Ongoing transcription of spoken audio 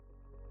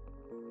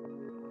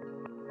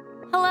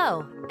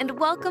Hello, and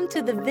welcome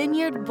to the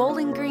Vineyard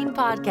Bowling Green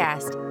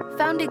podcast,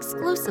 found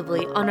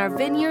exclusively on our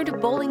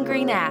Vineyard Bowling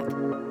Green app.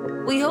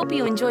 We hope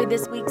you enjoyed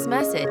this week's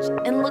message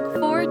and look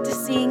forward to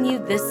seeing you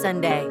this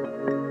Sunday.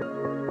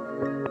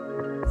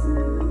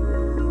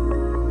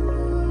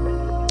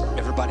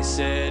 Everybody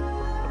said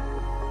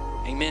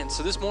amen.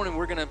 So this morning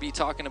we're going to be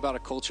talking about a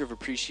culture of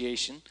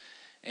appreciation.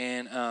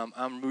 And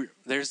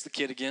there's the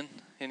kid again,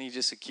 and he's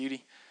just a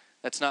cutie.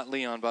 That's not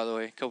Leon, by the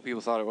way. A couple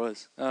people thought it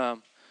was.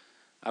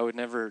 I would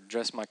never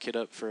dress my kid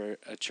up for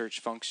a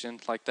church function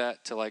like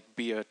that to like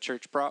be a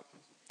church prop.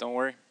 Don't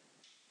worry.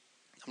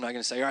 I'm not going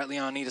to say, all right,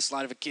 Leon, I need a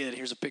slide of a kid.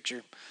 Here's a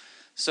picture.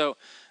 So,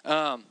 hey,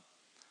 I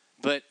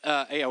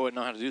wouldn't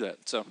know how to do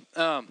that. So,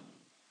 but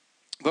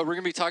we're going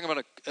to be talking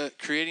about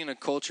creating a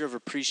culture of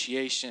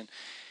appreciation.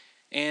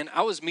 And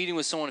I was meeting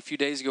with someone a few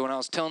days ago, and I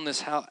was telling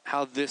this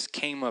how this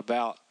came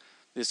about,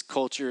 this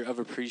culture of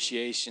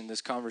appreciation,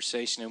 this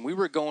conversation. And we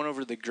were going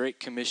over the Great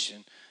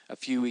Commission a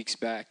few weeks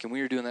back, and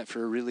we were doing that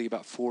for really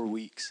about 4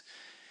 weeks.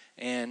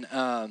 And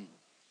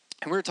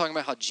we were talking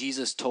about how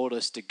Jesus told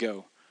us to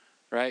go,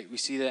 right? We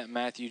see that in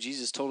Matthew.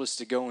 Jesus told us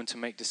to go and to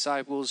make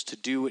disciples, to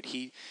do what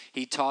he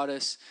taught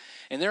us.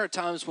 And there are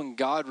times when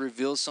God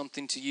reveals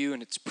something to you,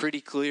 and it's pretty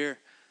clear.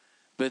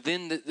 But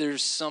then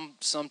there's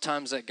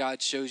sometimes that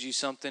God shows you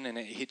something, and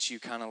it hits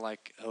you kind of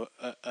like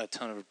a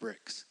ton of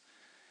bricks.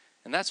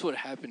 And that's what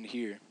happened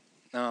here.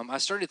 I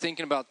started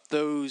thinking about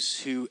those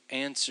who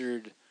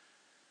answered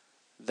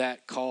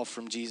that call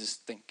from Jesus.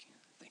 Thank you.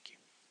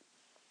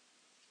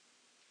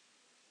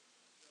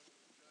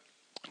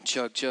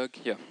 Chug,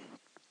 yeah.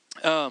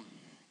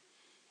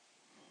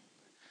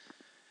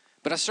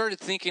 But I started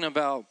thinking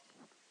about,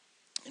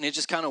 and it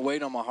just kind of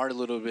weighed on my heart a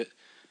little bit,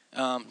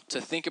 to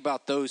think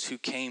about those who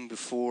came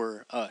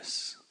before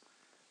us.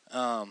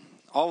 All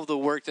of the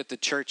work that the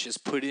church has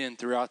put in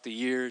throughout the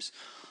years,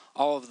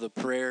 all of the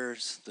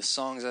prayers, the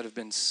songs that have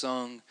been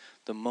sung,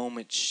 the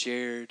moments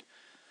shared,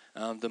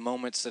 the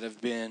moments that have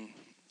been,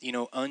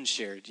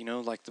 unshared,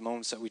 like the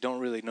moments that we don't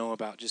really know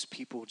about, just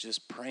people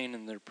just praying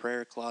in their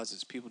prayer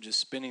closets, people just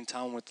spending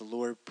time with the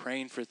Lord,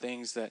 praying for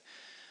things that,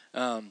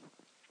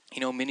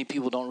 many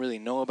people don't really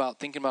know about,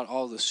 thinking about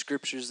all the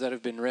scriptures that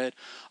have been read,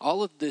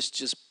 all of this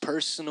just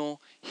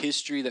personal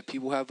history that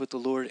people have with the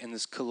Lord and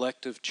this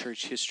collective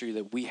church history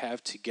that we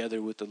have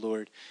together with the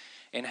Lord,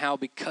 and how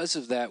because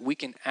of that, we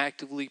can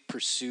actively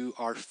pursue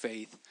our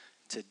faith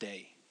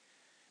today.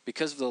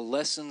 Because of the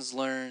lessons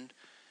learned,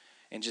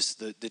 and just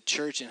the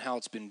church and how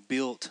it's been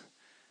built,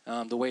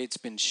 the way it's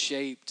been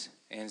shaped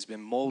and it's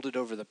been molded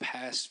over the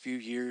past few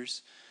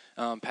years,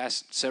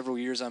 past several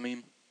years,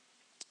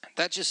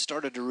 that just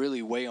started to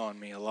really weigh on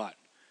me a lot.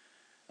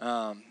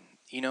 And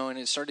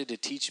it started to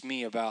teach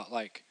me about,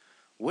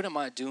 what am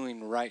I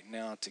doing right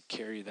now to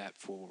carry that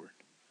forward?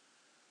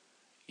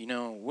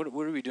 What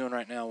are we doing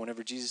right now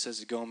whenever Jesus says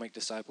to go and make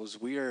disciples?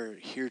 We are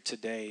here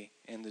today,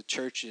 and the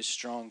church is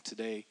strong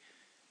today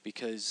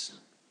because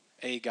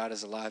God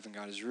is alive and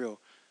God is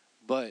real,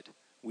 but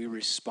we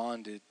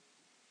responded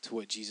to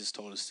what Jesus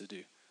told us to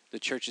do. The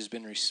church has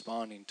been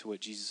responding to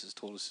what Jesus has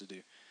told us to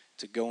do,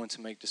 to go and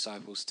to make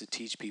disciples, to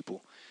teach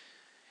people.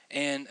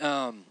 And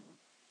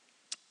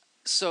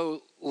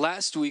so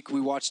last week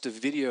we watched a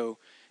video,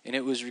 and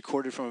it was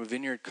recorded from a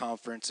Vineyard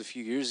conference a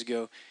few years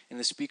ago, and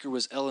the speaker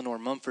was Eleanor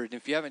Mumford. And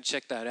if you haven't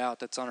checked that out,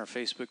 that's on our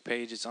Facebook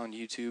page. It's on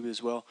YouTube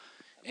as well.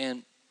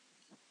 And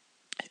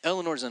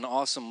Eleanor's an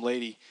awesome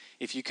lady,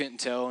 if you couldn't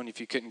tell and if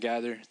you couldn't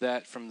gather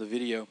that from the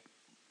video.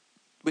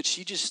 But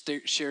she just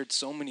shared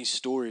so many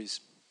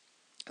stories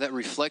that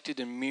reflected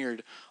and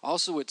mirrored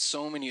also what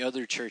so many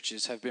other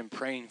churches have been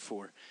praying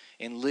for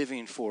and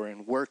living for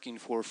and working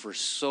for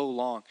so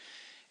long.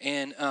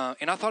 And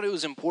I thought it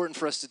was important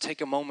for us to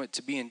take a moment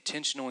to be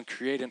intentional and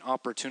create an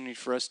opportunity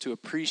for us to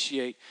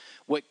appreciate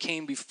what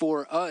came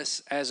before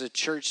us as a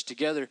church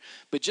together.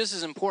 But just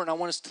as important, I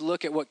want us to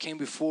look at what came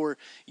before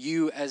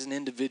you as an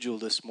individual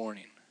this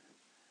morning.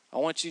 I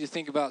want you to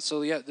think about,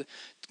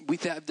 we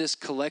have this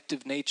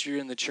collective nature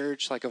in the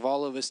church, like of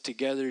all of us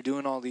together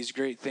doing all these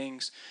great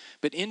things.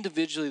 But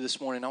individually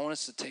this morning, I want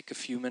us to take a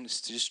few minutes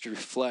to just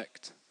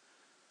reflect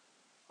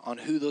on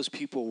who those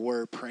people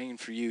were praying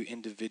for you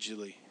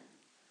individually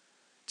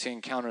to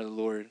encounter the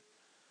Lord.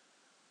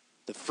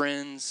 The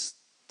friends,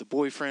 the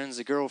boyfriends,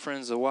 the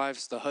girlfriends, the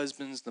wives, the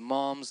husbands, the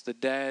moms, the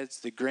dads,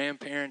 the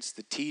grandparents,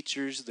 the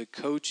teachers, the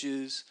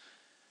coaches,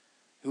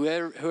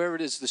 whoever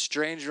it is, the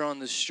stranger on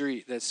the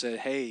street that said,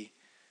 hey,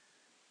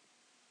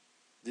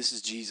 this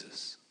is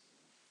Jesus.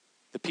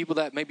 The people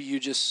that maybe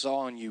you just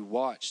saw and you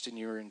watched and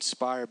you were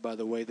inspired by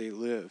the way they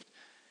lived.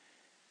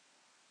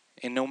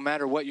 And no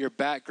matter what your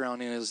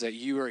background is, that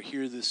you are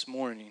here this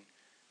morning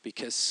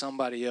because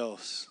somebody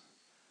else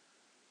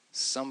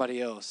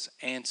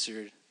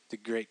answered the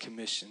Great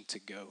Commission to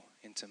go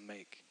and to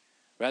make.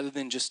 Rather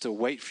than just to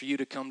wait for you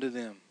to come to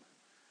them,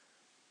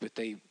 but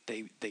they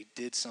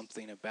did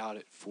something about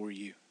it for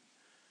you.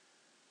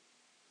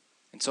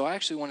 And so I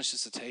actually want us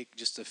just to take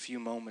just a few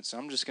moments.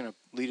 I'm just going to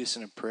lead us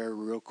in a prayer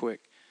real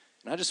quick.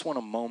 And I just want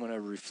a moment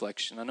of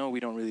reflection. I know we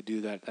don't really do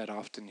that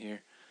often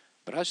here.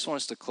 But I just want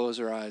us to close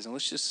our eyes and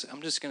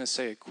I'm just going to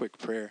say a quick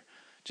prayer,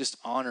 just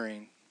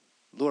honoring.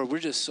 Lord, we're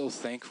just so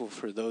thankful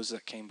for those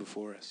that came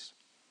before us.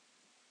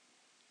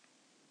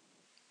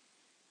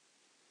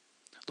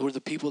 Lord,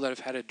 the people that have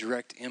had a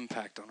direct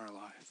impact on our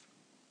life.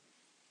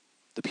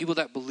 The people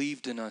that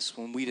believed in us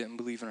when we didn't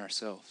believe in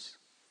ourselves.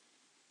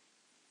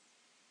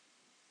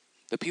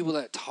 The people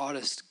that taught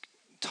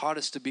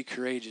us to be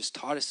courageous,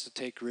 taught us to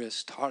take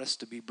risks, taught us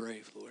to be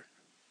brave, Lord.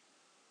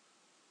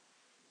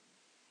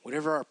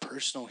 Whatever our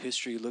personal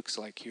history looks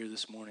like here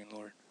this morning,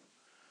 Lord,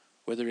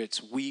 whether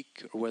it's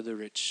weak or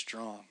whether it's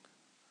strong,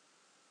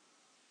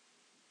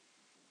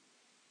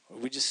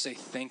 we just say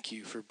thank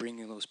you for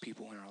bringing those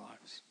people in our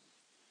lives.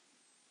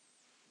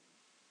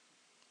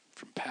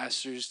 From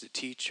pastors to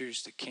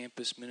teachers to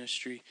campus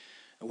ministry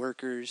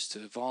workers to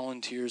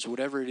volunteers,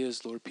 whatever it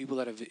is, Lord, people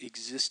that have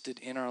existed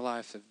in our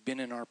life, have been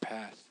in our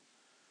path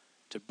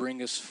to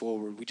bring us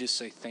forward. We just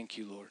say thank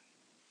you, Lord.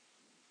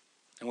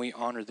 And we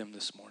honor them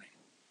this morning.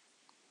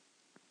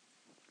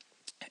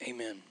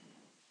 Amen.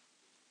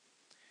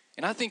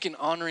 And I think in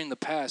honoring the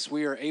past,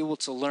 we are able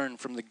to learn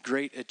from the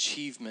great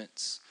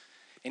achievements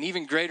and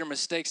even greater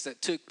mistakes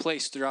that took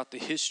place throughout the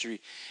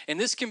history. And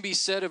this can be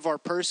said of our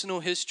personal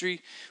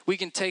history. We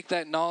can take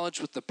that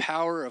knowledge with the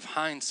power of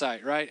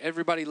hindsight, right?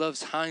 Everybody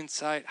loves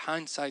hindsight.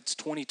 Hindsight's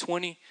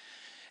 20/20.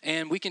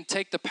 And we can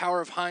take the power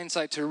of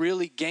hindsight to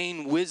really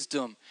gain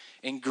wisdom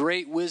and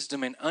great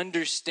wisdom and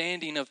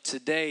understanding of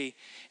today.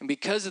 And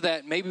because of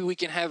that, maybe we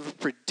can have a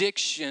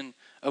prediction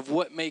of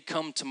what may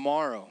come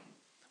tomorrow.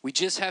 We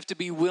just have to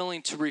be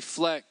willing to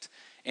reflect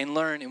and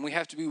learn, and we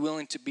have to be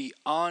willing to be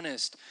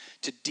honest,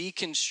 to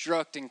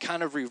deconstruct and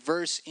kind of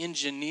reverse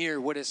engineer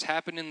what has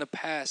happened in the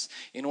past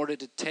in order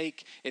to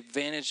take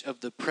advantage of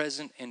the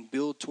present and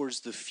build towards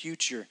the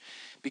future.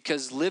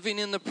 Because living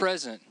in the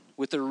present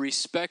with a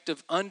respect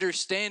of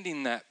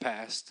understanding that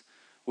past,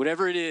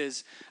 whatever it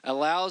is,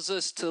 allows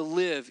us to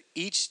live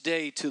each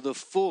day to the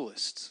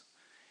fullest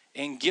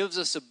and gives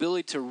us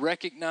ability to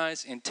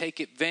recognize and take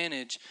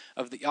advantage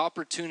of the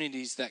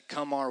opportunities that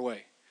come our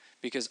way.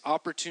 Because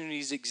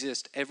opportunities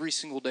exist every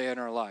single day in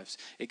our lives,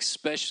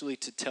 especially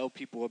to tell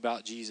people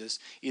about Jesus,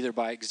 either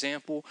by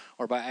example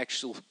or by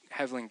actually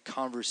having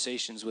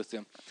conversations with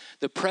them.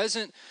 The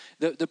present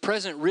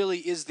really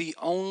is the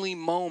only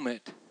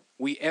moment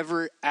we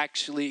ever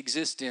actually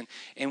exist in,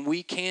 and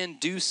we can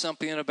do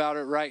something about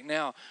it right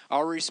now.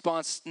 Our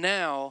response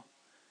now,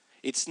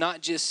 it's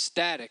not just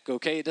static,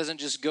 okay? It doesn't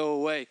just go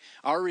away.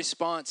 Our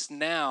response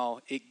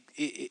now,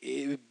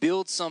 it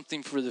builds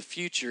something for the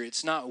future.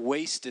 It's not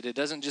wasted. It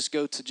doesn't just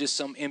go to just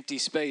some empty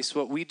space.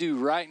 What we do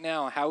right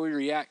now, how we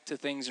react to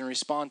things and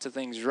respond to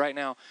things right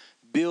now,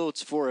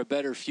 builds for a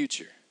better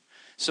future.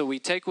 So we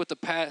take what the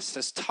past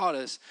has taught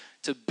us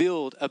to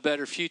build a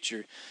better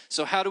future.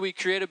 So how do we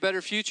create a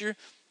better future?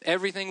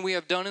 Everything we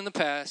have done in the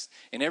past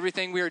and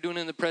everything we are doing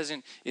in the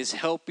present is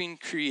helping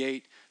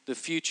create the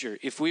future.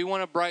 If we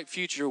want a bright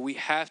future, we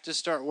have to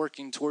start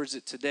working towards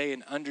it today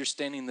and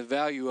understanding the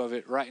value of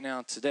it right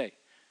now today.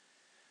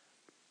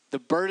 The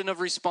burden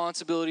of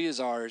responsibility is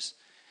ours,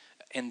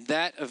 and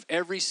that of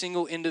every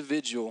single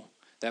individual,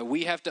 that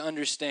we have to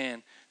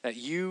understand that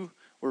you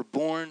were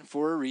born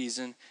for a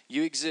reason,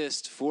 you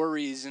exist for a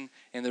reason,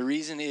 and the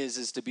reason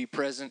is to be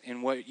present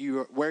in where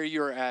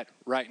you're at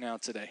right now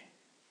today,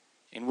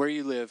 in where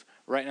you live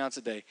right now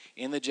today,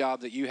 in the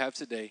job that you have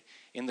today,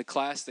 in the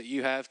class that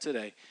you have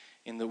today,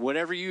 in the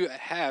whatever you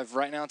have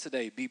right now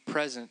today. Be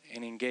present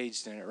and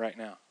engaged in it right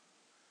now.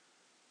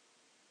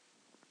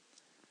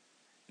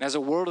 And as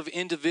a world of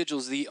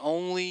individuals, the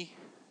only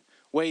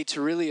way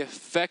to really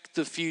affect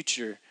the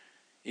future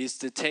is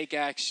to take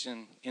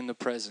action in the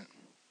present.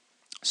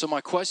 So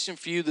my question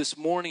for you this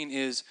morning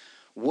is,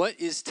 what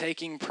is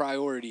taking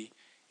priority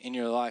in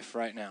your life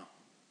right now?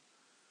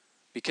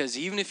 Because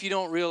even if you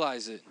don't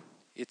realize it,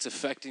 it's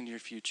affecting your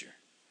future.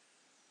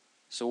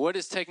 So what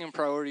is taking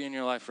priority in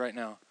your life right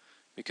now?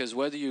 Because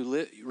whether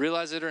you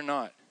realize it or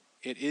not,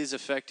 it is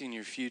affecting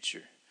your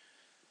future.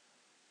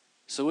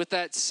 So with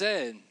that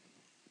said,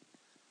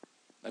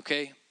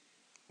 okay,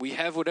 we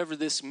have whatever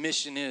this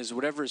mission is,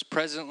 whatever is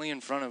presently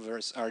in front of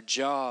us, our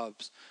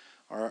jobs,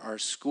 our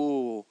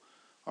school,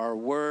 our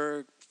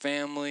work,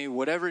 family,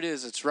 whatever it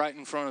is that's right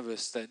in front of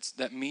us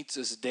that meets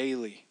us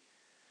daily.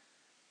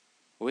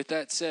 With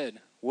that said,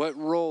 what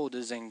role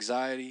does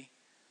anxiety,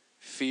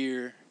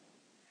 fear,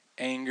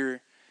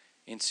 anger,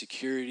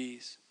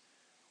 insecurities,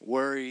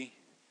 worry,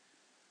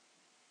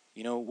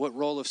 what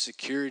role of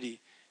security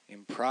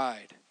and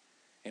pride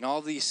and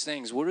all these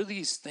things, what do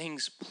these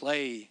things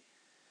play?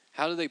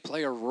 How do they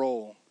play a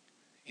role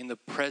in the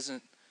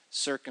present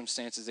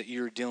circumstances that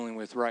you're dealing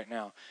with right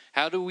now?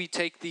 How do we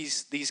take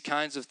these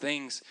kinds of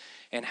things,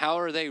 and how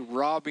are they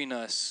robbing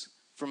us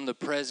from the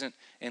present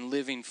and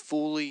living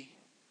fully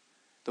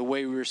the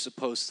way we're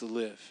supposed to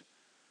live?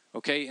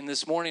 Okay, and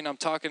this morning I'm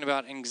talking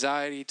about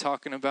anxiety,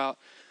 talking about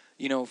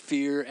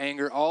fear,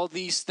 anger, all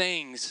these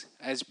things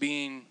as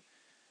being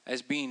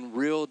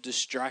real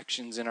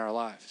distractions in our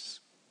lives.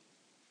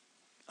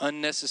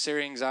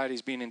 Unnecessary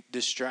anxieties being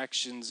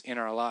distractions in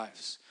our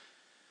lives.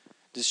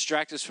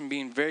 distract us from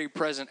being very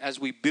present as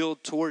we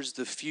build towards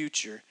the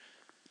future.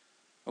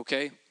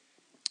 Okay?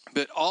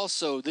 But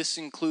also, this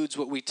includes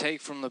what we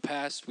take from the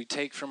past, we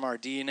take from our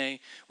DNA,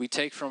 we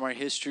take from our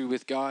history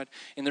with God.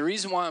 And the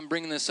reason why I'm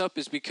bringing this up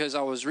is because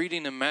I was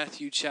reading in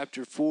Matthew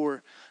chapter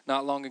 4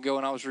 not long ago,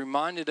 and I was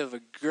reminded of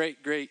a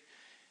great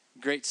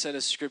set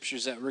of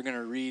scriptures that we're going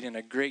to read, and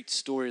a great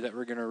story that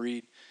we're going to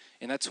read.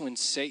 And that's when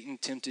Satan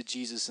tempted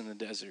Jesus in the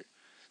desert.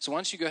 So why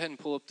don't you go ahead and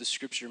pull up the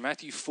scripture,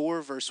 Matthew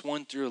 4, verse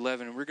 1 through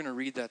 11, and we're going to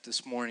read that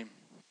this morning.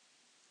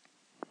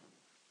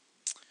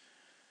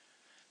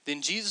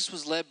 Then Jesus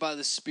was led by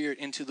the Spirit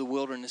into the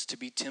wilderness to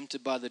be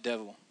tempted by the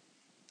devil.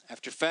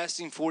 After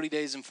fasting 40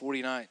 days and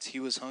 40 nights,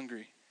 he was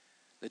hungry.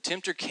 The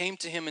tempter came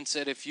to him and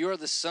said, "If you are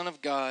the Son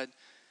of God,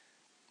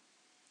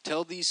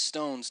 tell these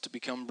stones to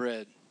become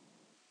bread."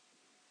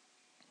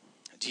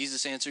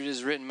 Jesus answered, "It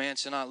is written, man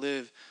shall not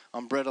live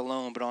on bread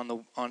alone, but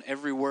on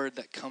every word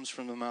that comes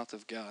from the mouth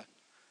of God."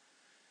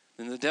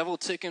 Then the devil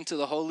took him to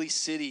the holy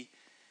city,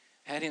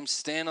 had him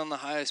stand on the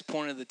highest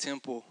point of the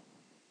temple.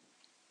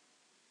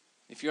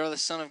 "If you are the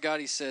Son of God,"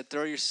 he said,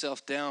 "throw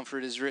yourself down, for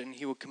it is written,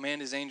 he will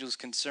command his angels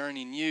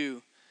concerning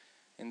you,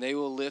 and they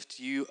will lift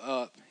you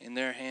up in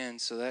their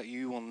hands so that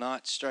you will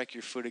not strike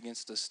your foot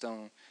against a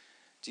stone."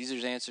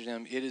 Jesus answered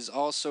him, "It is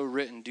also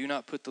written, do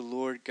not put the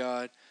Lord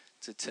God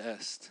to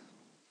test."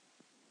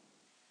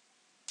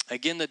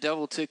 Again, the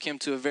devil took him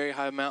to a very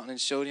high mountain and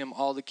showed him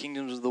all the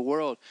kingdoms of the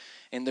world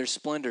and their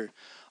splendor.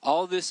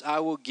 "All this I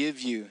will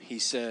give you," he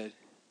said.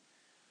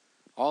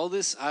 "All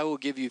this I will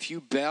give you if you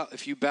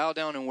bow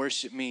down and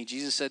worship me."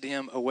 Jesus said to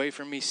him, "Away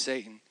from me,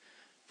 Satan,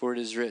 for it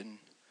is written,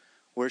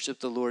 worship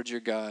the Lord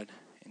your God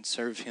and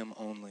serve him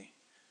only."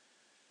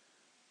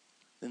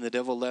 Then the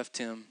devil left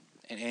him,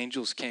 and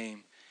angels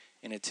came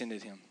and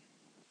attended him.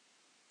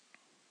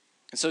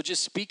 And so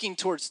just speaking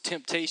towards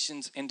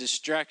temptations and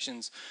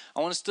distractions, I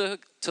want us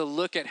to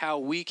look at how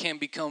we can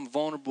become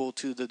vulnerable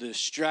to the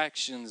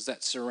distractions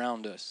that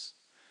surround us.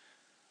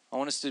 I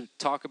want us to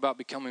talk about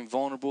becoming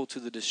vulnerable to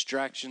the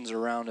distractions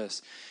around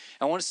us.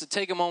 I want us to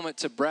take a moment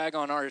to brag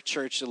on our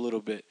church a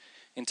little bit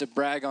and to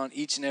brag on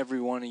each and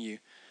every one of you.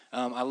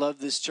 I love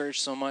this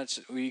church so much.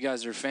 You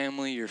guys are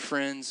family, you're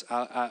friends.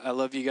 I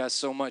love you guys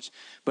so much.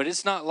 But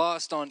it's not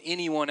lost on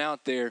anyone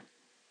out there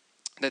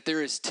that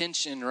there is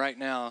tension right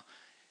now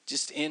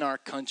just in our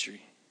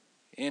country,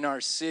 in our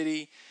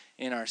city,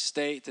 in our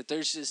state, that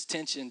there's just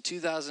tension.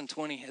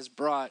 2020 has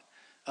brought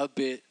a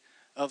bit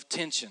of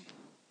tension.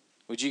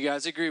 Would you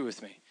guys agree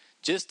with me?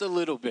 Just a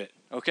little bit,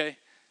 okay?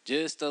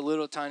 Just a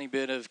little tiny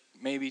bit of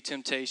maybe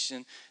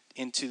temptation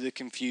into the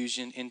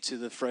confusion, into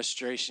the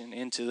frustration,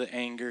 into the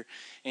anger,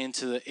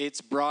 it's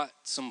brought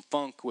some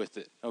funk with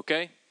it,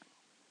 okay?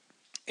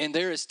 And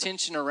there is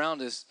tension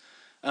around us,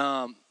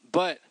 and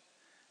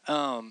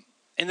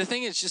the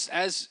thing is, just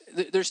as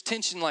there's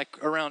tension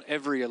like around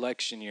every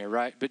election year,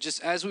 right? But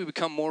just as we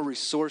become more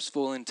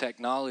resourceful in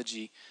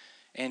technology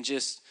and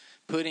just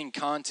putting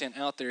content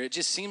out there, it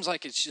just seems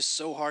like it's just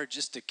so hard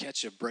just to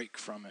catch a break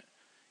from it.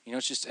 You know,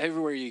 it's just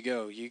everywhere you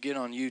go. You get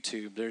on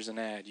YouTube, there's an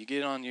ad. You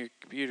get on your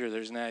computer,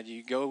 there's an ad.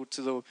 You go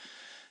to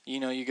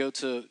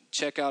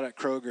check out at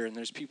Kroger, and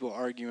there's people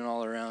arguing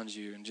all around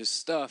you, and just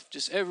stuff.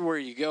 Just everywhere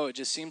you go, it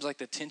just seems like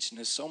the tension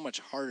is so much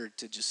harder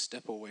to just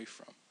step away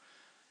from.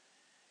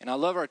 And I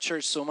love our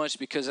church so much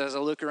because as I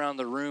look around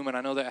the room, and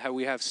I know that how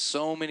we have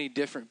so many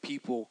different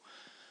people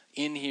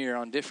in here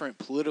on different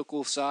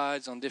political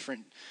sides, on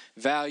different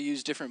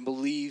values, different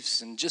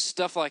beliefs, and just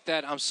stuff like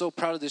that. I'm so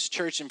proud of this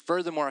church. And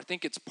furthermore, I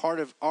think it's part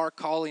of our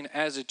calling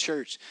as a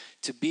church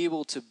to be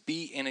able to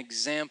be an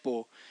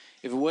example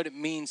of what it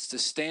means to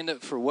stand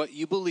up for what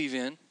you believe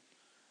in,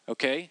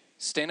 okay?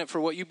 Stand up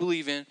for what you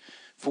believe in,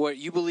 for what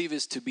you believe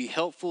is to be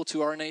helpful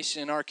to our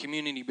nation and our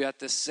community, but at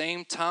the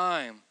same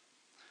time,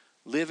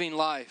 living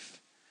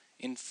life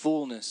in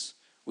fullness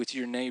with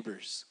your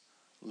neighbors.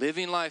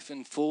 Living life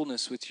in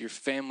fullness with your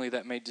family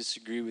that may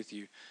disagree with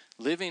you.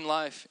 Living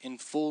life in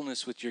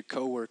fullness with your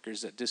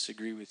coworkers that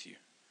disagree with you.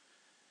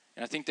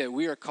 And I think that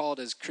we are called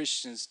as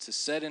Christians to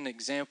set an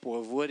example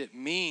of what it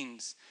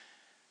means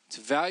to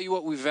value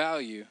what we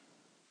value,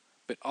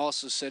 but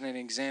also set an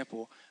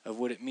example of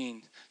what it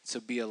means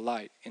to be a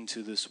light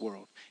into this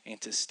world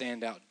and to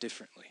stand out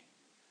differently.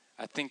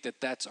 I think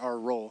that that's our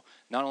role,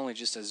 not only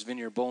just as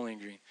Vineyard Bowling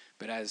Green,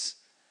 but as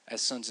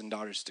sons and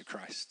daughters to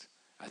Christ.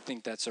 I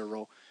think that's our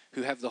role,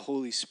 who have the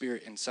Holy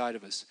Spirit inside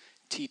of us,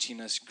 teaching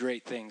us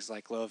great things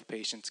like love,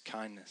 patience,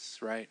 kindness,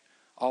 right?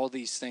 All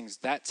these things.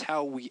 That's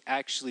how we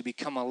actually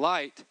become a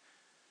light,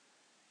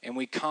 and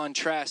we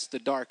contrast the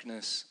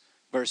darkness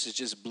versus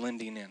just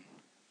blending in.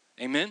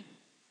 Amen?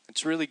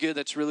 That's really good.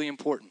 That's really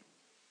important.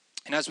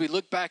 And as we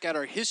look back at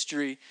our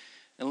history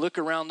and look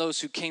around those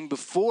who came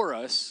before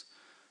us,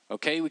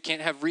 okay, we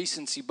can't have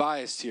recency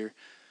bias here.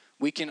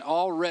 We can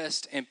all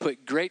rest and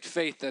put great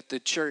faith that the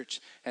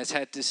church has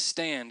had to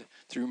stand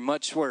through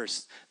much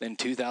worse than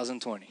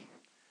 2020.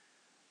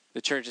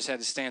 The church has had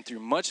to stand through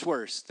much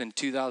worse than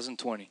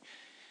 2020.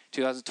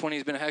 2020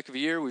 has been a heck of a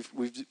year.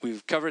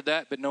 We've covered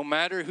that. But no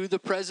matter who the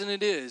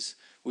president is,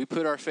 we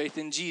put our faith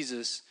in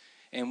Jesus,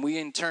 and we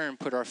in turn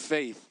put our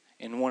faith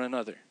in one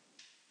another.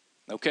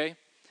 Okay?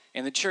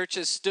 And the church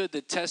has stood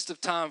the test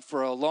of time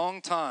for a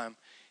long time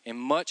in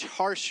much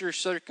harsher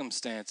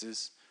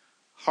circumstances.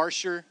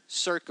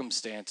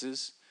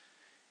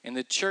 And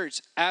the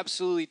church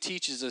absolutely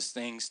teaches us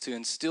things to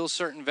instill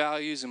certain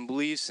values and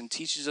beliefs and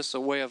teaches us a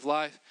way of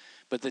life.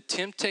 But the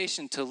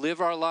temptation to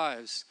live our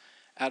lives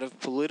out of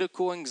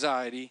political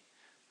anxiety,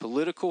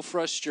 political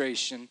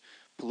frustration,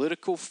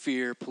 political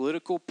fear,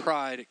 political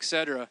pride,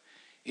 etc.,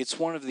 it's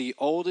one of the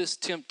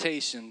oldest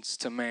temptations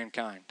to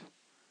mankind.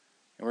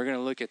 And we're going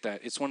to look at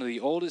that. It's one of the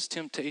oldest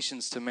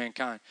temptations to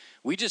mankind.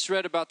 We just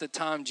read about the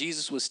time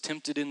Jesus was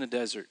tempted in the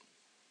desert.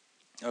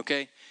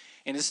 Okay?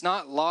 And it's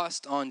not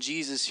lost on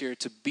Jesus here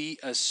to be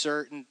a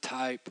certain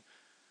type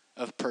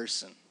of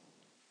person.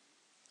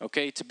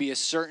 Okay? To be a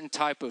certain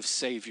type of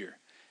Savior.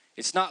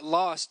 It's not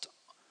lost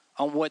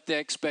on what the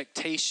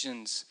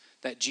expectations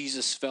that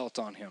Jesus felt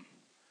on him.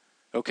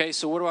 Okay?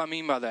 So what do I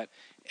mean by that?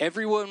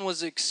 Everyone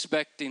was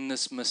expecting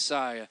this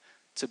Messiah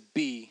to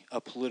be a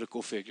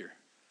political figure.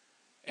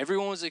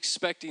 Everyone was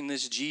expecting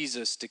this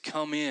Jesus to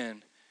come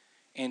in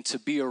and to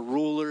be a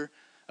ruler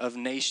of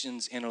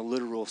nations in a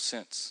literal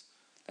sense.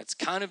 That's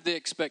kind of the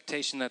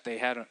expectation that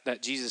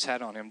that Jesus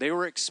had on him. They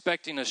were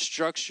expecting a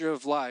structure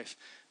of life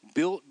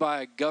built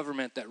by a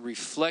government that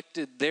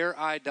reflected their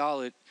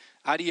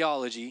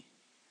ideology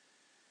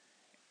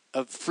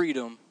of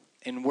freedom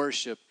and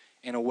worship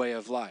and a way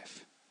of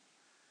life.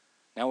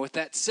 Now, with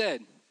that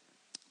said,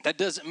 that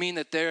doesn't mean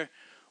that there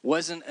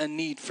wasn't a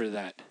need for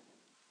that.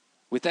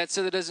 With that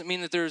said, that doesn't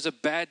mean that there's a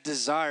bad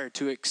desire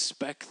to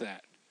expect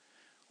that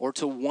or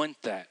to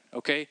want that,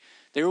 okay?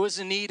 There was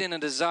a need and a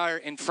desire,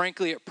 and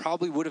frankly, it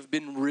probably would have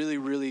been really,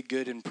 really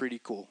good and pretty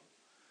cool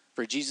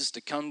for Jesus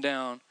to come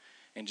down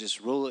and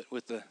just rule it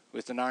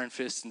with an iron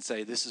fist and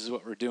say, this is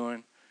what we're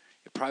doing.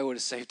 It probably would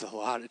have saved a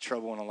lot of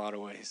trouble in a lot of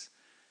ways.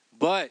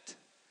 But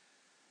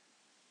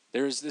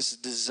there's this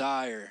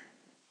desire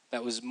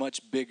that was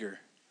much bigger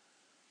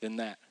than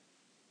that.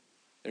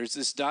 There's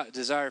this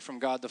desire from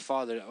God the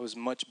Father that was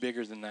much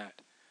bigger than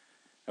that.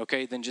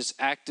 Okay, than just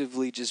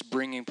actively just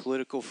bringing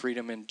political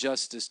freedom and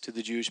justice to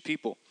the Jewish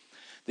people.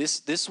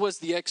 This was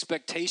the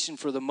expectation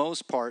for the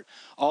most part,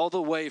 all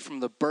the way from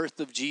the birth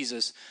of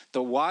Jesus.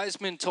 The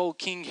wise men told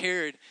King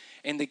Herod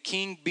and the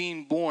king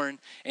being born,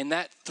 and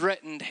that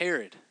threatened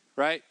Herod,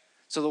 right?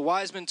 So the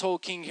wise men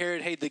told King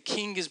Herod, hey, the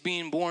king is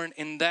being born,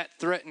 and that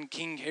threatened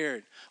King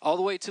Herod. All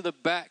the way to the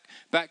back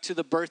to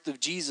the birth of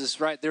Jesus,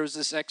 right? There was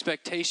this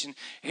expectation.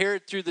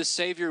 Herod, through the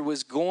Savior,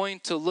 was going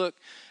to look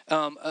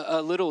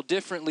a little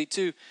differently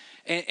too,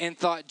 and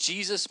thought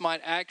Jesus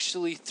might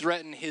actually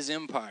threaten his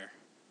empire.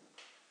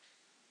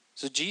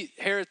 So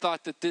Herod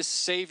thought that this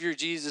Savior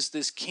Jesus,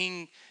 this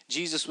King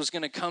Jesus, was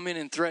going to come in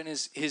and threaten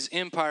his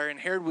empire. And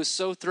Herod was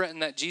so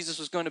threatened that Jesus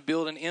was going to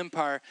build an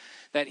empire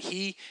that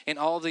he and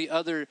all the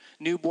other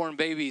newborn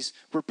babies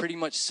were pretty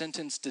much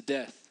sentenced to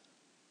death.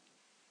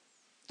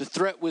 The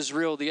threat was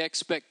real. The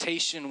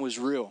expectation was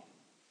real.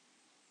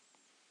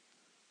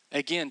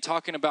 Again,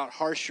 talking about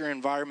harsher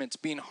environments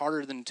being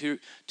harder than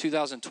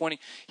 2020.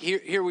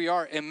 Here we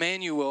are,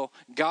 Emmanuel.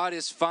 God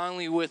is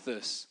finally with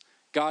us.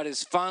 God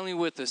is finally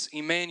with us,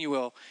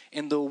 Emmanuel,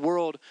 and the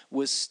world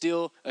was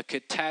still a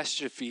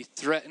catastrophe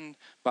threatened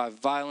by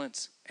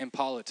violence and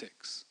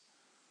politics.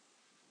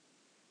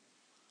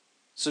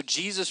 So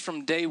Jesus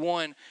from day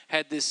one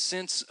had this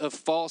sense of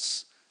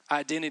false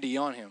identity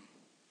on him.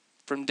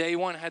 From day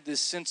one had this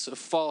sense of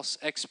false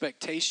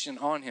expectation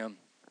on him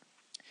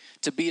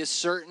to be a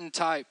certain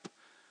type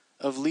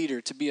of leader,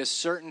 to be a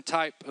certain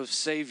type of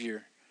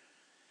Savior.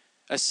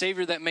 A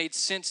Savior that made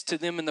sense to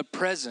them in the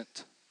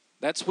present.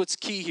 That's what's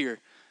key here.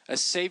 A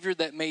Savior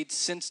that made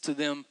sense to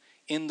them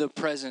in the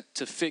present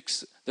to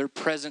fix their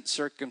present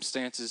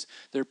circumstances,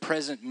 their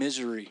present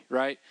misery,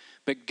 right?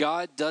 But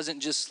God doesn't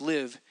just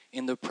live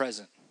in the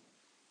present.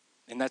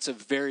 And that's a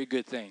very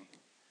good thing.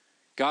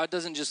 God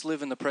doesn't just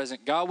live in the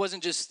present. God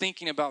wasn't just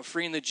thinking about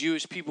freeing the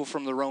Jewish people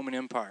from the Roman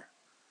Empire.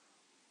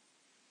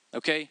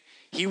 Okay?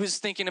 He was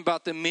thinking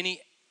about the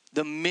many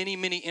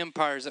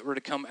empires that were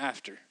to come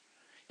after.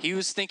 He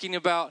was thinking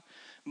about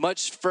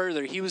much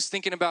further. He was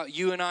thinking about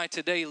you and I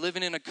today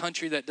living in a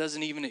country that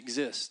doesn't even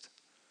exist.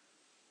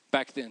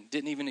 Back then,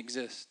 didn't even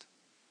exist.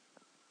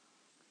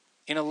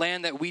 In a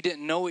land that we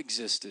didn't know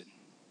existed.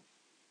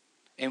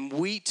 And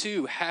we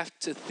too have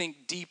to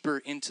think deeper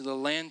into the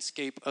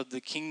landscape of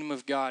the kingdom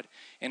of God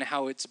and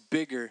how it's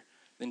bigger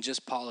than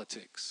just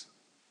politics.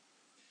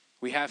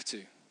 We have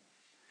to.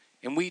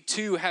 And we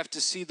too have to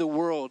see the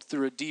world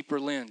through a deeper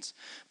lens.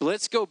 But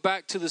let's go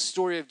back to the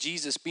story of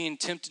Jesus being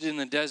tempted in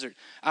the desert.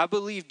 I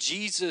believe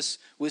Jesus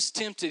was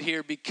tempted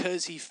here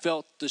because he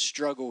felt the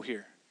struggle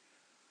here.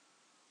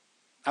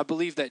 I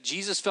believe that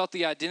Jesus felt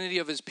the identity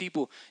of his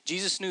people.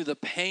 Jesus knew the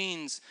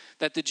pains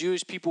that the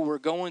Jewish people were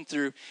going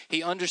through.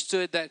 He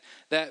understood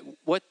that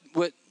what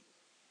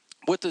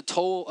what the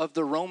toll of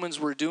the Romans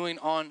were doing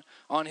on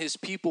his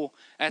people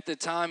at the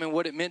time and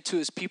what it meant to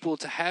his people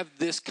to have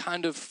this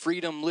kind of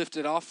freedom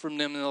lifted off from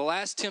them. And the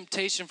last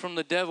temptation from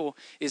the devil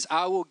is,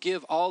 I will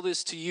give all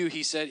this to you,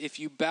 he said, if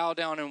you bow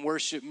down and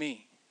worship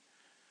me.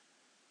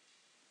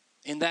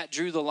 And that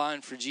drew the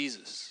line for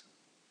Jesus.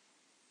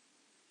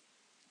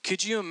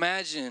 Could you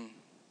imagine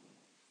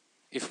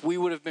if we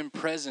would have been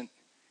present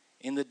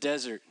in the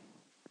desert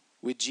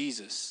with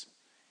Jesus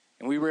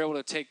and we were able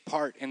to take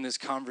part in this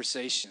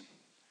conversation?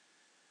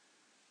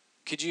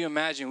 Could you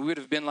imagine? We would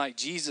have been like,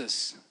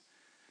 Jesus,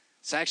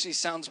 this actually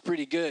sounds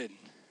pretty good.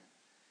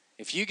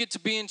 If you get to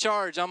be in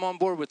charge, I'm on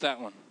board with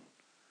that one.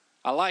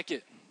 I like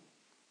it.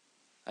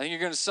 I think you're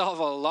going to solve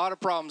a lot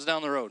of problems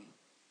down the road,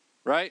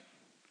 right?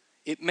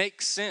 It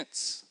makes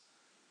sense.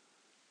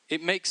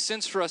 It makes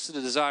sense for us to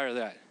desire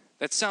that.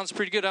 That sounds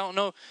pretty good. I don't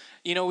know.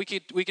 We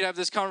could have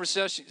this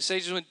conversation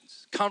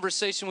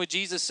with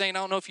Jesus saying, I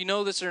don't know if you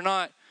know this or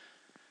not,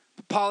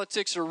 but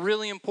politics are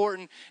really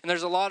important, and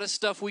there's a lot of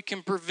stuff we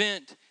can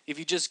prevent if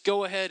you just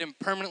go ahead and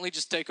permanently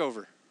just take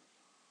over.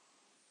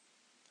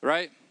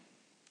 Right?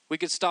 We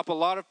could stop a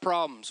lot of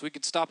problems. We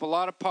could stop a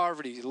lot of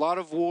poverty, a lot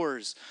of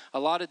wars, a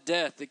lot of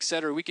death,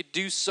 etc. We could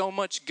do so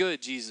much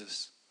good,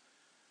 Jesus.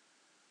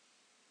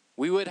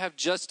 We would have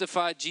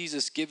justified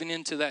Jesus giving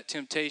into that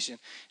temptation.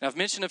 And I've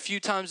mentioned a few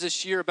times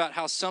this year about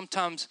how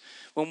sometimes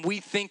when we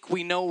think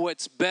we know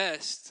what's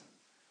best,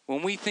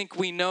 when we think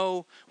we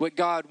know what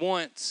God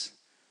wants,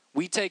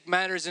 we take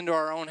matters into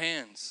our own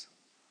hands.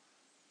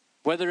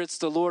 Whether it's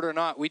the Lord or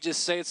not, we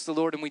just say it's the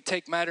Lord and we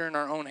take matter in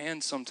our own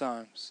hands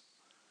sometimes.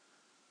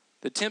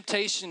 The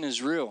temptation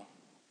is real.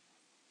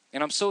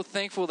 And I'm so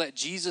thankful that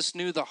Jesus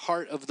knew the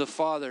heart of the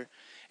Father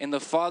and the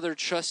Father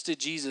trusted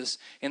Jesus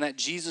and that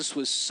Jesus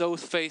was so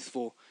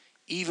faithful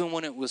even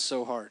when it was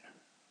so hard.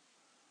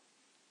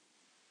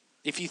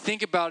 If you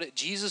think about it,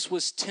 Jesus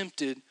was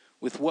tempted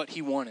with what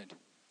he wanted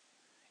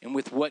and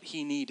with what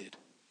he needed.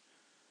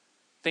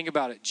 Think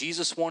about it.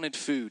 Jesus wanted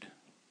food.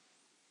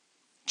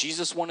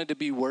 Jesus wanted to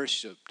be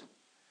worshiped.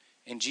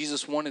 And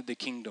Jesus wanted the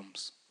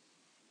kingdoms.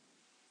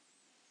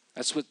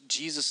 That's what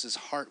Jesus'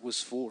 heart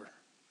was for.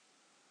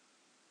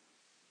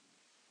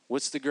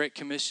 What's the Great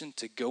Commission?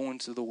 To go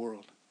into the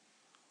world.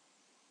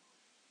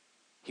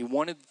 He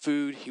wanted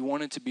food, he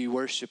wanted to be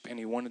worshiped, and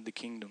he wanted the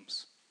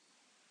kingdoms.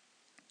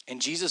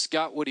 And Jesus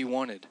got what he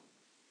wanted.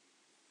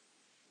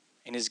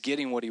 And is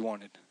getting what he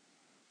wanted.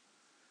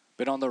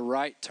 But on the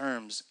right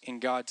terms in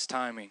God's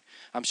timing.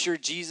 I'm sure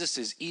Jesus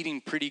is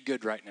eating pretty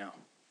good right now.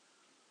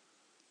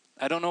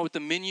 I don't know what the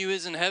menu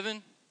is in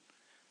heaven,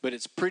 but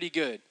it's pretty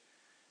good.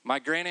 My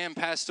grandaunt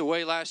passed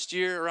away last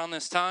year around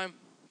this time.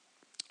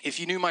 If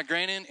you knew my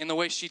grandaunt and the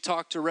way she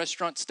talked to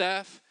restaurant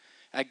staff,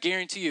 I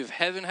guarantee you if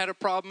heaven had a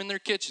problem in their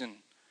kitchen,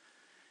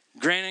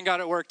 grandaunt got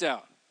it worked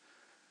out.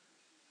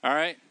 All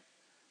right?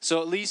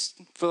 So at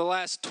least for the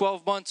last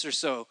 12 months or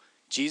so,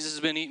 Jesus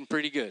has been eating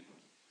pretty good.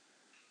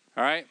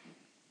 All right?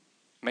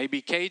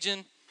 Maybe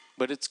Cajun,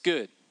 but it's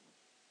good.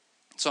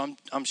 So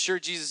I'm sure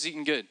Jesus is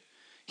eating good.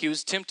 He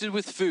was tempted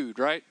with food,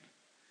 right?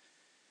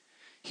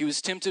 He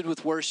was tempted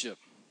with worship.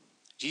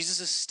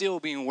 Jesus is still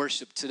being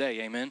worshiped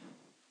today, amen?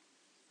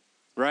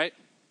 Right?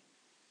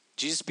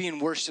 Jesus being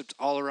worshiped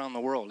all around the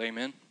world,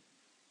 amen?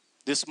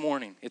 This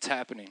morning, it's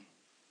happening.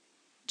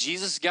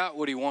 Jesus got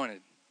what he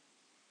wanted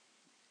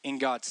in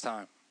God's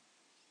time.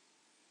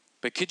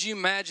 But could you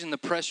imagine the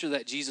pressure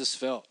that Jesus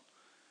felt?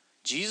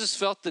 Jesus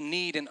felt the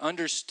need and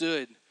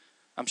understood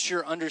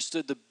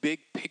the big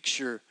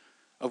picture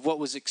of what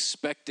was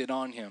expected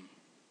on him.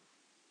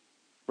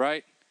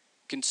 Right?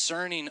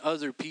 Concerning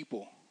other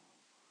people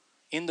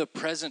in the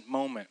present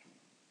moment.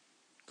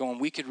 Going,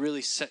 we could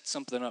really set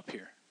something up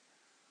here.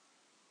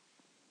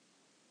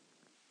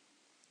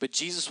 But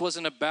Jesus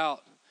wasn't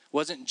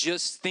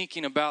just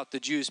thinking about the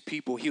Jewish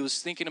people. He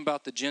was thinking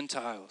about the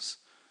Gentiles.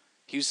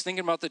 He was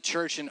thinking about the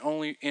church in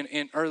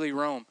early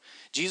Rome.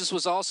 Jesus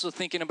was also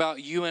thinking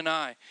about you and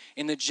I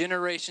in the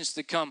generations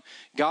to come.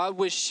 God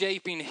was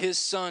shaping his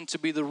son to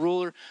be the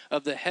ruler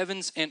of the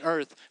heavens and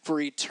earth for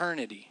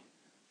eternity.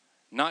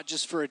 Not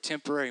just for a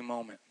temporary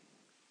moment.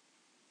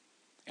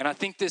 And I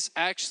think this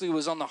actually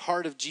was on the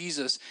heart of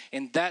Jesus,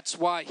 and that's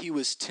why he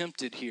was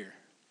tempted here.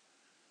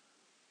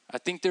 I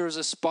think there was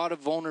a spot of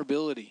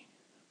vulnerability.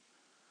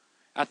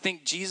 I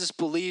think Jesus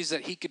believes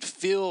that he could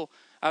feel,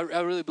 I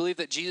really believe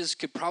that Jesus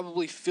could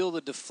probably feel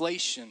the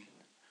deflation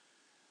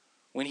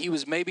when he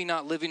was maybe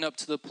not living up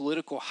to the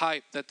political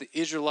hype that the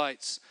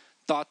Israelites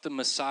thought the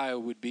Messiah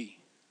would be.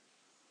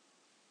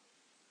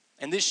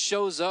 And this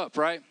shows up,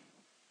 right?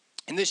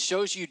 And this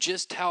shows you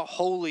just how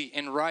holy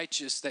and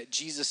righteous that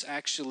Jesus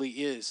actually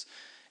is.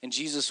 And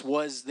Jesus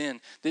was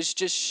then. This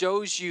just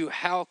shows you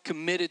how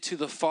committed to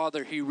the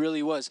Father he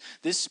really was.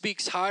 This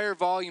speaks higher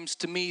volumes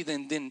to me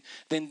than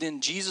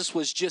Jesus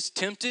was just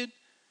tempted.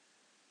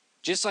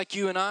 just like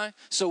you and I,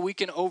 so we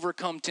can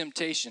overcome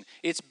temptation.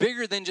 It's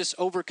bigger than just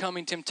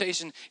overcoming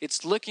temptation.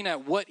 It's looking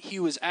at what he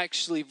was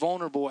actually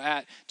vulnerable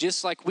at,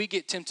 just like we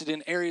get tempted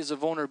in areas of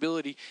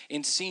vulnerability,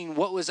 and seeing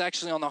what was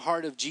actually on the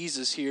heart of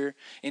Jesus here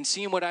and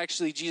seeing what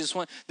actually Jesus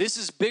wanted. This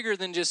is bigger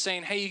than just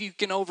saying, hey, you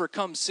can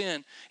overcome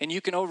sin and you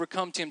can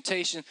overcome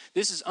temptation.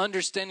 This is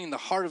understanding the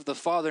heart of the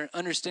Father and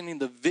understanding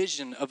the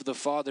vision of the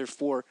Father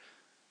for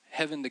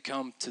heaven to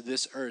come to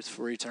this earth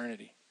for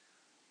eternity.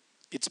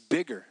 It's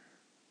bigger.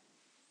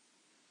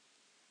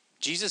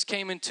 Jesus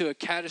came into a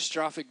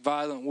catastrophic,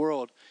 violent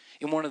world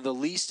in one of the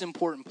least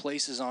important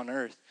places on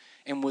earth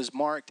and was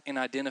marked and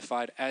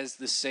identified as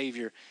the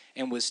Savior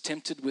and was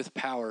tempted with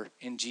power,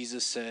 and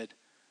Jesus said,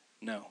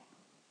 no.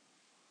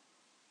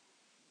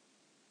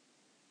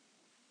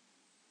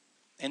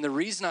 And the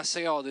reason I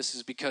say all this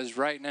is because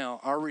right now,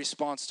 our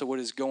response to what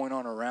is going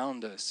on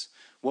around us,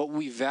 what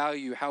we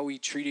value, how we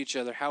treat each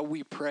other, how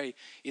we pray,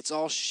 it's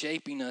all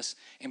shaping us.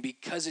 And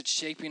because it's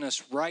shaping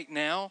us right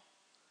now,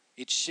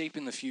 it's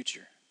shaping the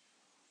future.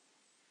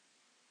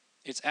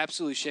 It's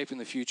absolutely shaping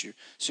the future.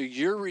 So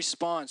your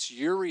response,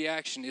 your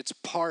reaction, it's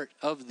part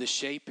of the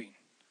shaping.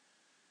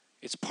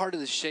 It's part of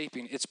the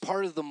shaping. It's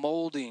part of the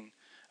molding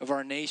of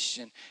our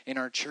nation and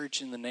our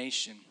church in the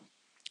nation.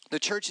 The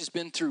church has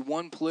been through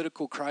one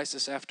political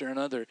crisis after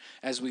another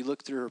as we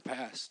look through her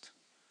past.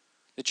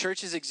 The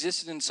church has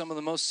existed in some of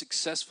the most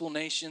successful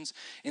nations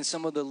and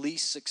some of the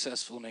least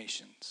successful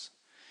nations.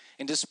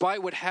 And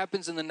despite what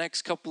happens in the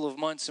next couple of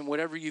months and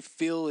whatever you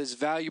feel is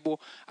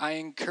valuable, I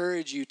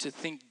encourage you to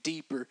think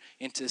deeper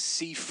and to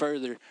see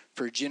further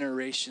for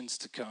generations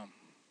to come.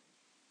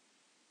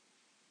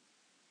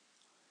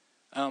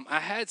 I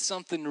had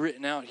something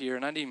written out here,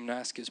 and I didn't even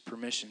ask his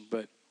permission,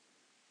 but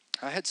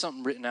I had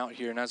something written out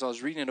here, and as I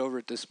was reading it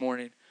over this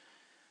morning,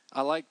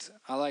 I liked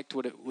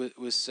what it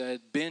was said.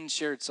 Ben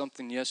shared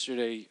something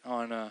yesterday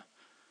on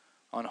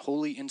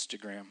Holy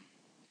Instagram,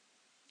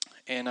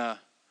 and I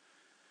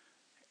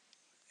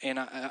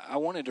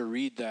wanted to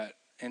read that.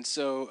 And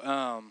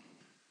so,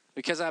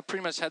 because I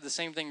pretty much had the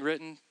same thing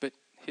written, but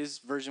his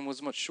version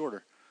was much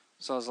shorter.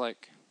 So I was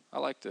like, I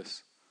like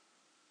this.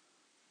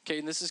 Okay,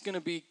 and this is going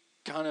to be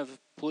kind of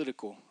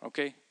political,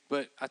 okay?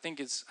 But I think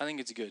it's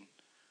good.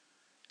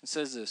 It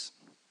says this: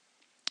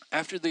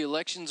 after the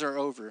elections are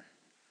over,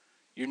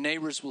 your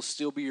neighbors will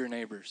still be your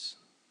neighbors.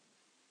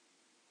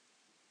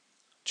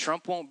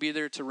 Trump won't be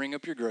there to ring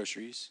up your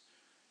groceries.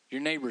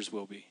 Your neighbors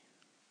will be.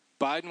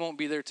 Biden won't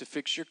be there to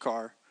fix your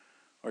car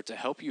or to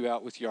help you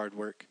out with yard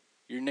work.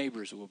 Your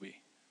neighbors will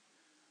be.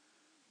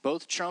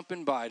 Both Trump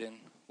and Biden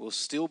will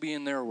still be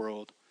in their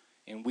world,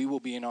 and we will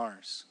be in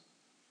ours.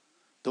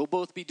 They'll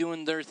both be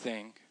doing their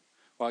thing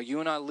while you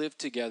and I live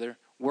together,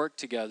 work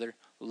together,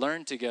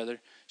 learn together,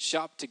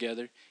 shop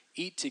together,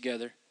 eat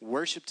together,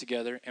 worship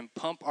together, and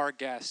pump our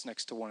gas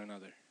next to one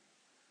another.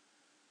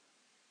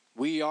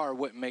 We are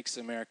what makes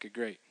America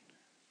great.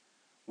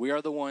 We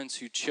are the ones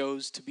who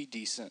chose to be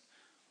decent,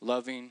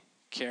 loving,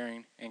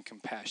 caring, and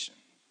compassionate.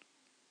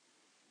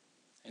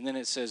 And then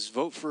it says,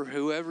 vote for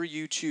whoever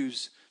you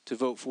choose to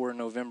vote for in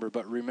November.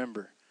 But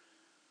remember,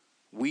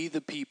 we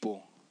the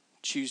people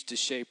choose to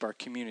shape our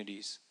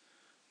communities,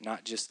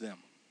 not just them.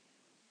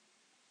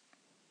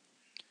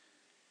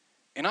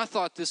 And I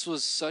thought this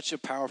was such a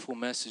powerful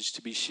message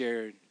to be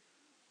shared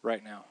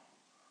right now.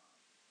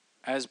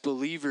 As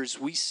believers,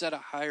 we set a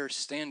higher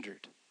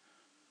standard.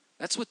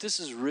 That's what this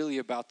is really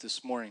about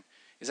this morning,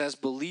 is as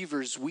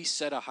believers, we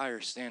set a higher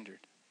standard.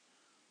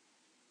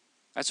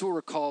 That's what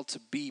we're called to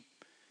be.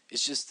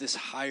 It's just this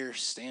higher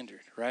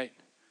standard, right?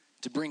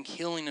 To bring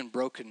healing and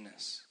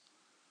brokenness.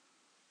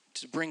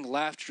 To bring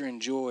laughter and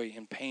joy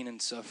and pain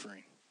and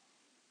suffering.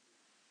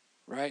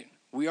 Right?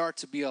 We are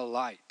to be a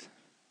light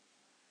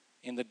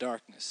in the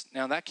darkness.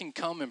 Now that can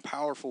come in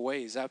powerful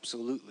ways,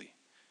 absolutely.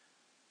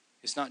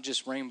 It's not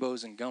just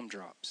rainbows and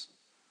gumdrops.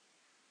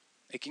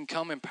 It can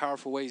come in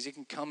powerful ways. It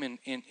can come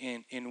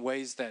in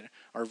ways that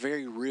are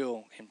very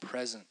real and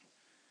present.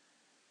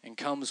 And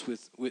comes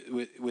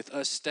with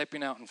us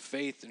stepping out in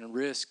faith and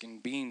risk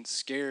and being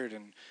scared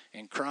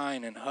and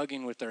crying and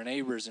hugging with our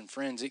neighbors and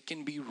friends. It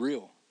can be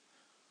real.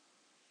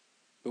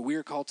 But we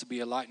are called to be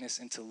a lightness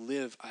and to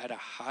live at a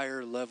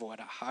higher level, at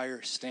a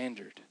higher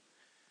standard.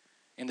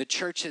 And the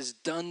church has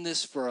done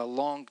this for a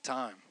long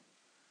time.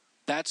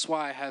 That's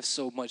why I have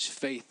so much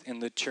faith in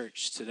the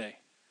church today.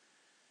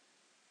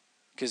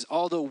 Because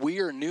although we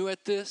are new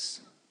at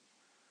this,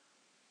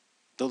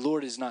 the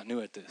Lord is not new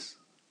at this.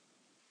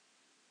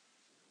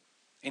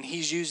 And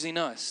he's using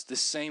us the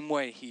same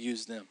way he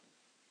used them.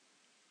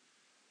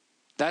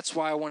 That's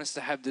why I want us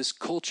to have this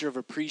culture of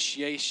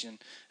appreciation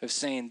of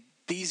saying,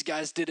 these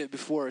guys did it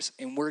before us,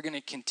 and we're going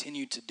to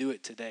continue to do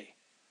it today.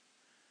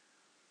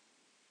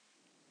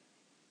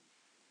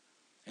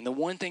 And the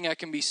one thing I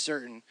can be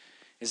certain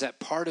is that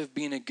part of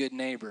being a good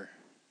neighbor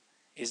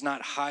is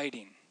not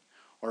hiding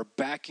or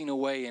backing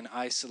away in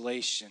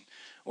isolation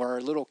or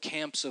our little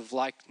camps of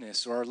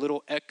likeness or our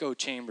little echo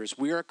chambers.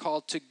 We are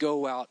called to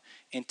go out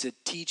and to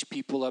teach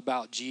people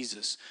about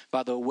Jesus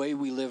by the way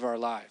we live our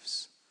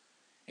lives.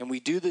 And we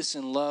do this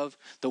in love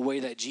the way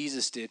that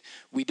Jesus did.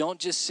 We don't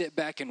just sit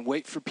back and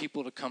wait for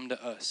people to come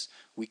to us.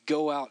 We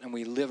go out and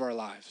we live our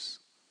lives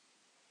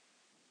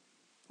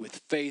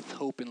with faith,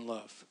 hope, and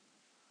love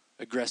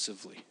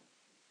aggressively.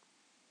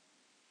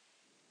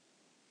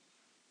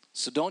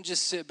 So don't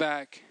just sit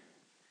back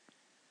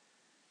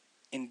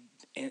and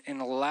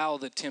allow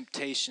the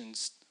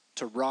temptations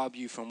to rob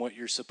you from what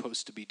you're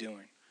supposed to be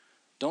doing.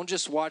 Don't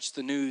just watch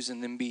the news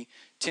and then be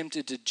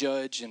tempted to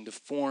judge and to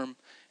form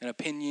an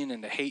opinion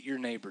and to hate your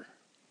neighbor.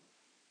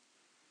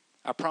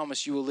 I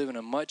promise you will live in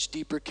a much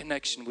deeper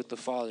connection with the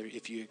Father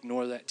if you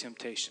ignore that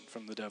temptation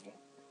from the devil.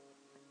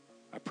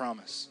 I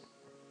promise.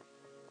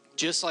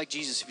 Just like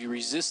Jesus, if you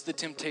resist the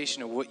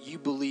temptation of what you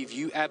believe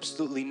you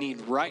absolutely need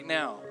right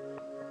now,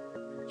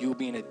 you will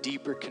be in a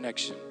deeper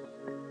connection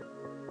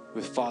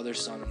with Father,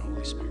 Son, and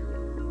Holy Spirit.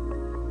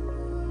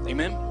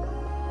 Amen?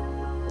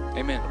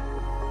 Amen.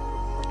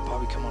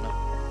 Bobby, come on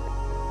up.